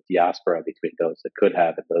that sort of diaspora between those that could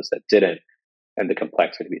have and those that didn't, and the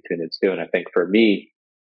complexity between the two. And I think for me,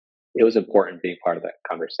 it was important being part of that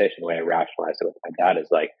conversation. The way I rationalized it with my dad is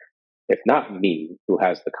like, if not me, who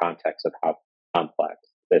has the context of how complex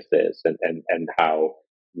this is and how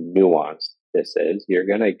nuanced this is, you're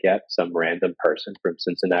going to get some random person from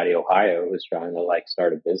Cincinnati, Ohio, who's trying to like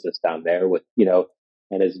start a business down there with,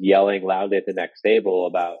 and is yelling loudly at the next table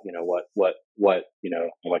about, what,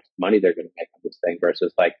 how much money they're going to make on this thing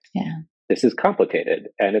versus like, this is complicated.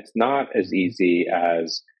 And it's not as easy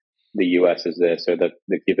as the U.S. is this or the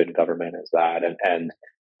Cuban government is that. And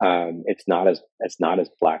it's not as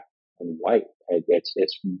black and white.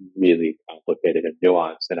 It's really complicated and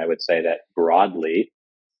nuanced. And I would say that broadly,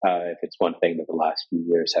 if it's one thing that the last few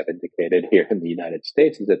years have indicated here in the United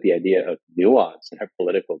States, is that the idea of nuance in our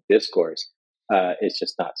political discourse is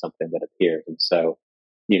just not something that appears. And so,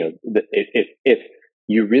 if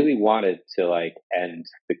you really wanted to like end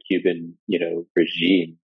the Cuban,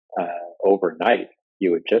 regime overnight,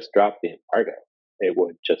 you would just drop the embargo. It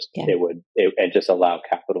would just and just allow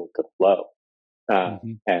capital to flow.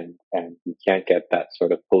 And you can't get that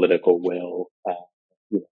sort of political will.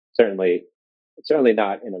 Certainly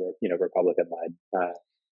not in a Republican-led,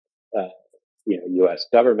 U.S.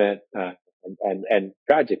 government. And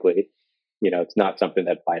tragically, it's not something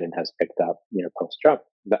that Biden has picked up, post-Trump.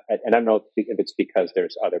 And I don't know if it's because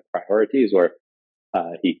there's other priorities or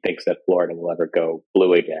he thinks that Florida will ever go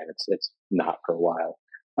blue again. It's not for a while.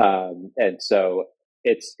 And so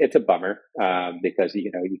it's a bummer because,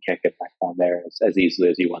 you can't get back down there as easily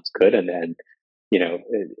as you once could. And then,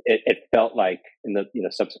 it felt like in the,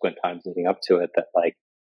 subsequent times leading up to it that like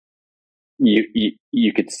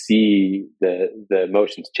you could see the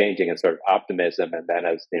emotions changing and sort of optimism. And then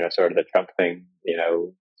as, sort of the Trump thing,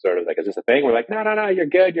 sort of like, is this a thing? We're like, no, you're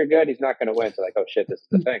good. He's not going to win. So like, oh shit, this is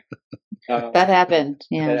the thing. That happened.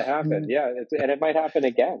 Yeah. It happened. Yeah. And it might happen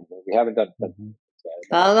again. We haven't done. You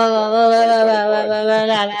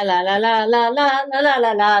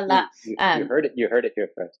heard it. You heard it here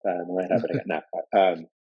first. It might happen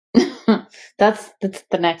again. That's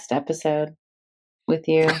the next episode with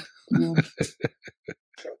you.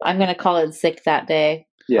 I'm going to call it Sick That Day.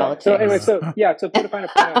 Yeah. Politics. So anyway, so put a finer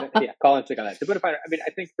point on it. Yeah, call it sick on that. To put a finer, I mean,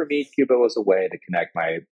 I think for me, Cuba was a way to connect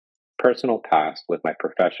my personal past with my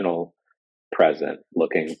professional present,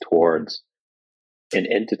 looking towards an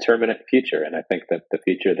indeterminate future. And I think that the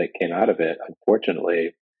future that came out of it,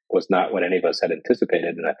 unfortunately, was not what any of us had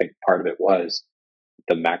anticipated. And I think part of it was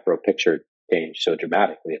the macro picture changed so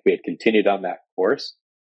dramatically. If we had continued on that course,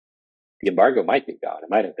 the embargo might be gone. It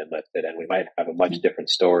might have been lifted, and we might have a much different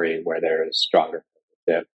story where there is stronger,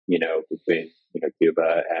 between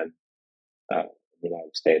Cuba and the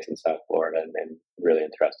United States and South Florida in really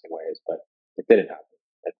interesting ways. But it didn't happen.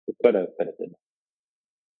 But it didn't.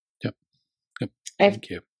 Yep. Thank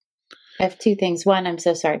you. I have two things. One, I'm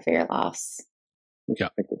so sorry for your loss. Yeah.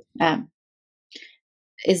 Thank you.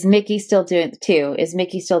 Is Mickey still doing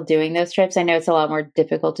those trips? I know it's a lot more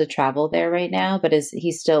difficult to travel there right now, but is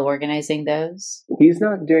he still organizing those? He's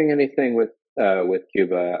not doing anything with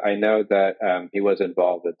Cuba. I know that he was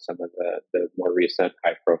involved in some of the more recent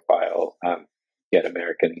high profile get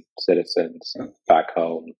American citizens back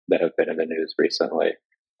home that have been in the news recently.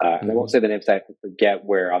 And I won't say the names. I have to forget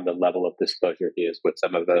where on the level of disclosure he is with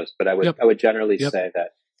some of those. But I would generally say that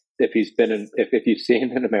if you've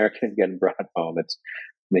seen an American getting brought home, it's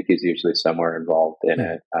Mickey's usually somewhere involved in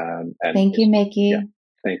it. And thank you, Mickey. Yeah,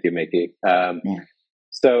 thank you, Mickey.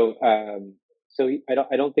 So I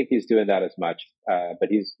don't think he's doing that as much. But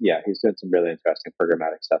he's doing some really interesting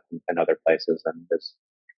programmatic stuff in other places, and just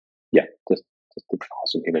an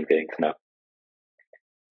awesome human being to know.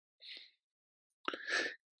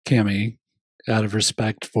 Cami, out of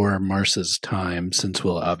respect for Marce's time, since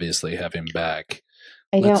we'll obviously have him back,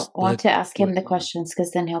 I don't want to ask him the questions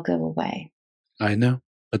because then he'll go away. I know,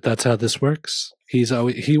 but that's how this works.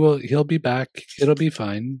 He'll be back. It'll be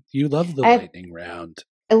fine. You love the lightning round.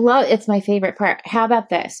 It's my favorite part. How about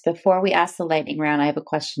this? Before we ask the lightning round, I have a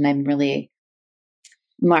question.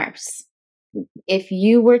 Marce, if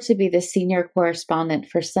you were to be the senior correspondent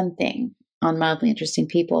for something on Mildly Interesting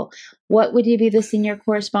People, what would you be the senior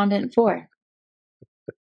correspondent for?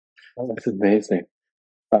 Oh, that's amazing.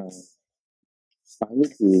 I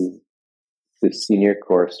would be the senior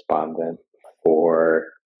correspondent for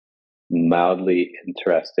mildly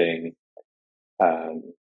interesting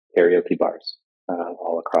karaoke bars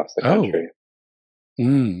all across the country.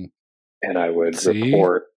 And I would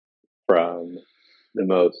report from the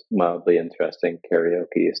most mildly interesting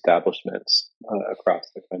karaoke establishments across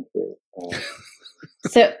the country.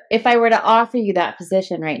 So if I were to offer you that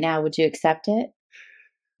position right now, would you accept it?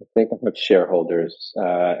 I think I have shareholders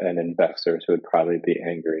and investors who would probably be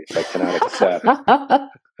angry. I cannot accept.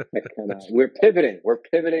 We're pivoting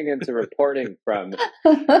into reporting from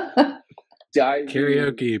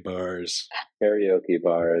karaoke bars.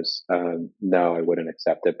 No, I wouldn't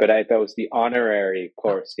accept it. But that was the honorary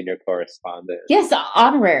senior correspondent. Yes,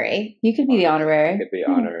 honorary. You could be the honorary. I could be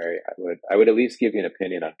honorary. I would at least give you an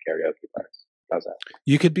opinion on karaoke bars. How's that?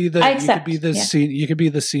 You could be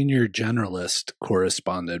the senior generalist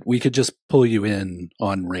correspondent. We could just pull you in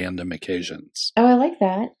on random occasions. Oh, I like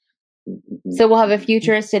that. Mm-hmm. So we'll have a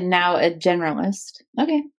futurist and now a generalist.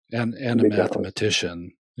 Okay. And a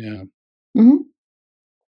mathematician. Yeah. Mm-hmm.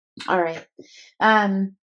 All right.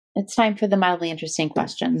 It's time for the mildly interesting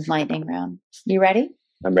questions lightning round. You ready?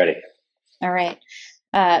 I'm ready. All right.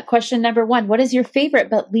 Question number 1. What is your favorite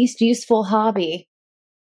but least useful hobby?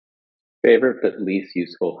 Favorite but least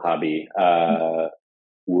useful hobby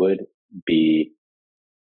would be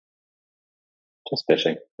just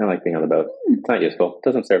fishing. I like being on the boat. It's not useful. It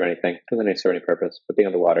doesn't serve anything. It doesn't serve any purpose. But being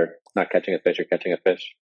on the water, not catching a fish or catching a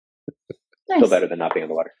fish, nice. Still better than not being on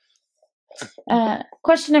the water.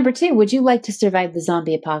 Question number 2. Would you like to survive the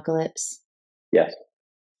zombie apocalypse? Yes.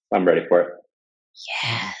 I'm ready for it.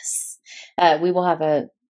 Yes. We will have a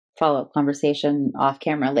follow-up conversation off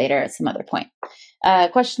camera later at some other point.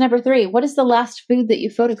 Question number 3. What is the last food that you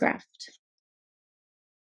photographed?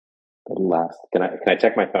 The last. Can I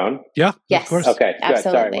check my phone? Yeah. Yes. Of course. Okay.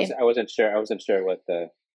 Absolutely. Sorry. I wasn't sure what the.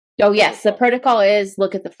 Oh yes, the protocol is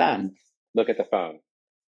look at the phone. Look at the phone.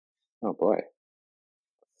 Oh boy.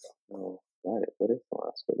 Oh, what is the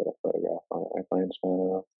last food that I photographed on airplane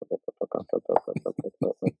channel?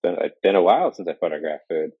 It's been a while since I photographed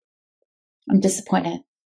food. I'm disappointed.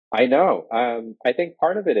 I know. I think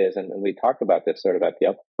part of it is, and we talked about this sort of at the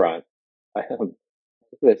upfront.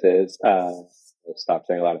 Stop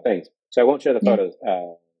saying a lot of things. So I won't share the photos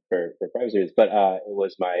for privacy reasons, but it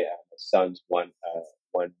was my son's one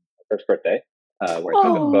first birthday where I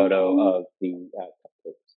took a photo of the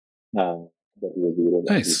cupcakes that he was eating.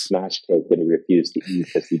 Nice. He smashed cake that he refused to eat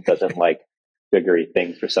because he doesn't like sugary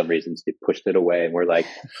things for some reason. So he pushed it away, and we're like,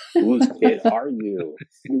 "Whose kid are you?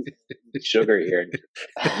 Sugar here?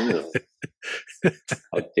 How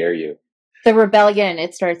dare you?" The rebellion,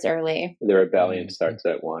 it starts early. The rebellion starts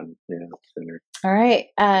at 1. Sooner. All right.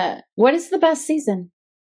 What is the best season?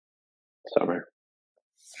 Summer.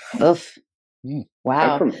 Oof.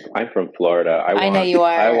 Wow. I'm from Florida. I know you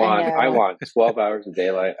are. I want 12 hours of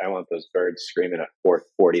daylight. I want those birds screaming at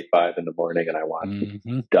 4:45 in the morning, and I want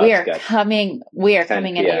dusk. We are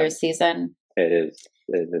coming into your season. It is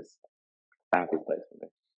a happy place for me.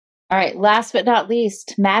 All right. Last but not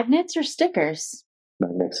least, magnets or stickers?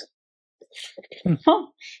 Magnets.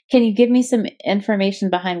 Can you give me some information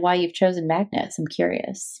behind why you've chosen magnets? I'm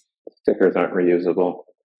curious. Stickers aren't reusable.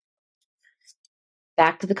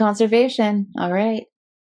 Back to the conservation. All right.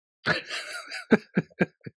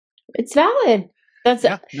 It's valid. That's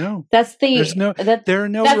there are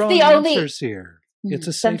no wrong answers here. It's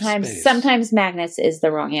a safe space. Sometimes magnets is the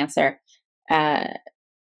wrong answer.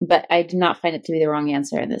 But I do not find it to be the wrong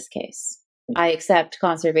answer in this case. I accept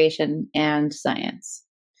conservation and science.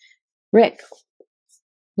 Rick,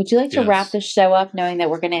 Would you like to Yes. wrap the show up knowing that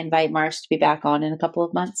we're going to invite Mars to be back on in a couple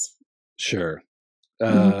of months? Sure.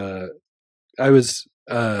 I was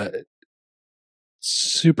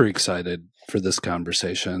super excited for this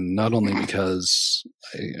conversation, not only because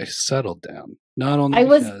I settled down, not only I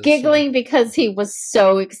was because, giggling because he was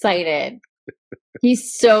so excited.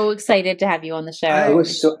 He's so excited to have you on the show. I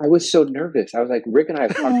was so nervous. I was like, Rick and I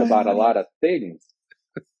have talked about a lot of things,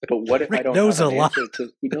 but what if Rick I don't knows have an a lot. answer to?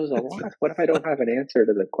 He knows a lot. What if I don't have an answer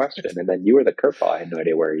to the question? And then you were the curveball. I had no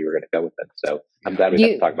idea where you were going to go with it. So I'm glad we got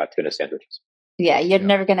to talk about tuna sandwiches. Yeah, you're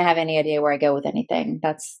never going to have any idea where I go with anything.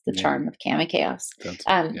 That's the charm of Cami Kaos.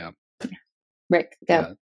 Rick, go.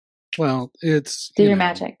 Yeah. Well, it's do your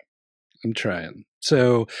magic. I'm trying.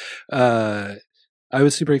 So, I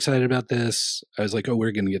was super excited about this. I was like, oh,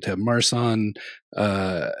 we're going to get to have Mars on.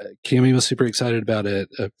 Cami was super excited about it.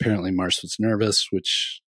 Apparently Mars was nervous,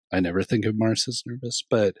 which I never think of Mars as nervous,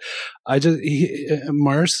 but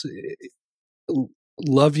Mars,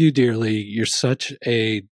 love you dearly. You're such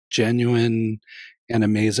a genuine and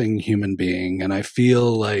amazing human being. And I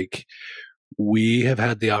feel like we have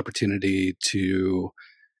had the opportunity to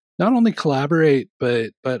not only collaborate,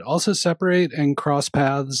 but also separate and cross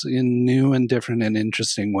paths in new and different and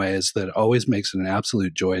interesting ways that always makes it an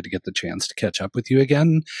absolute joy to get the chance to catch up with you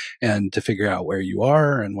again and to figure out where you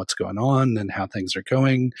are and what's going on and how things are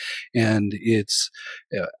going. And it's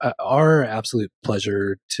our absolute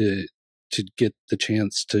pleasure to get the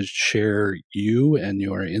chance to share you and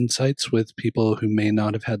your insights with people who may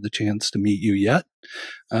not have had the chance to meet you yet.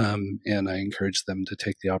 And I encourage them to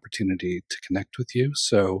take the opportunity to connect with you.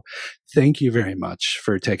 So thank you very much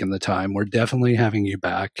for taking the time. We're definitely having you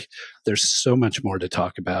back. There's so much more to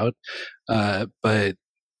talk about. But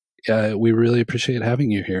we really appreciate having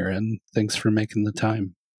you here, and thanks for making the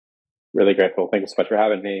time. Really grateful. Thank you so much for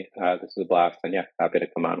having me. This is a blast. And happy to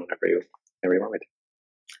come on whenever you want me to.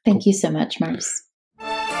 Thank you so much, Mars.